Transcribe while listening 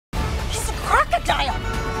crocodile!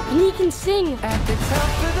 And he can sing. At the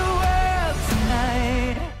top of the world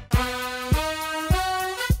tonight.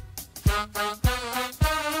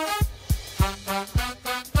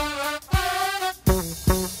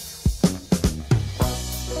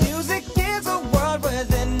 Music is a world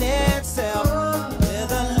within itself,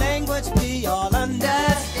 with a language we all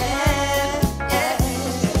understand. Yeah.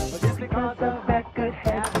 But just because of that good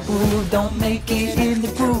habit, ooh, don't make it in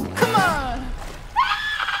the groove. Come on!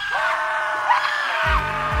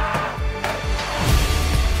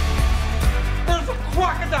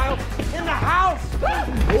 Crocodile in the house!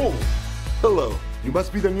 Oh, hello. You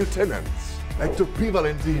must be the new tenants. Hector P.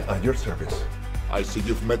 Valenti at your service. I see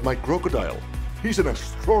you've met my crocodile. He's an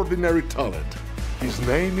extraordinary talent. His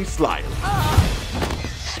name is Lyle.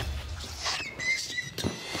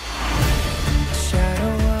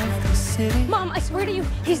 Shadow of the city. Mom, I swear to you,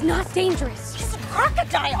 he's not dangerous. He's a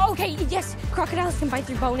crocodile! Okay, yes, crocodiles can bite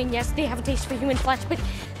through bone, and yes, they have a taste for human flesh, but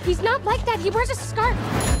he's not like that. He wears a scarf.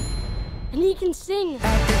 And he can sing.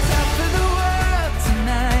 At the top of the world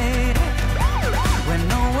tonight, when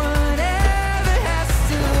no one ever has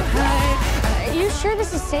to hide. Are you sure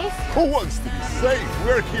this is safe? Who wants to be safe?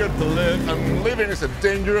 We're here to live, and living is a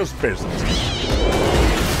dangerous business.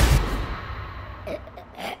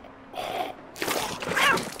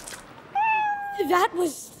 That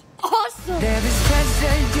was awesome! There is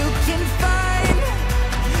treasure you can find,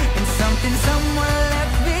 and something somewhere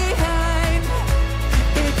left behind.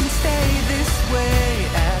 It can stay this way,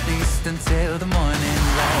 at least until the morning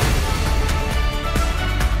light.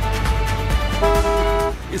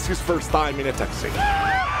 It's his first time in a taxi.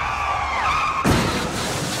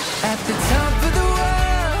 At the top of the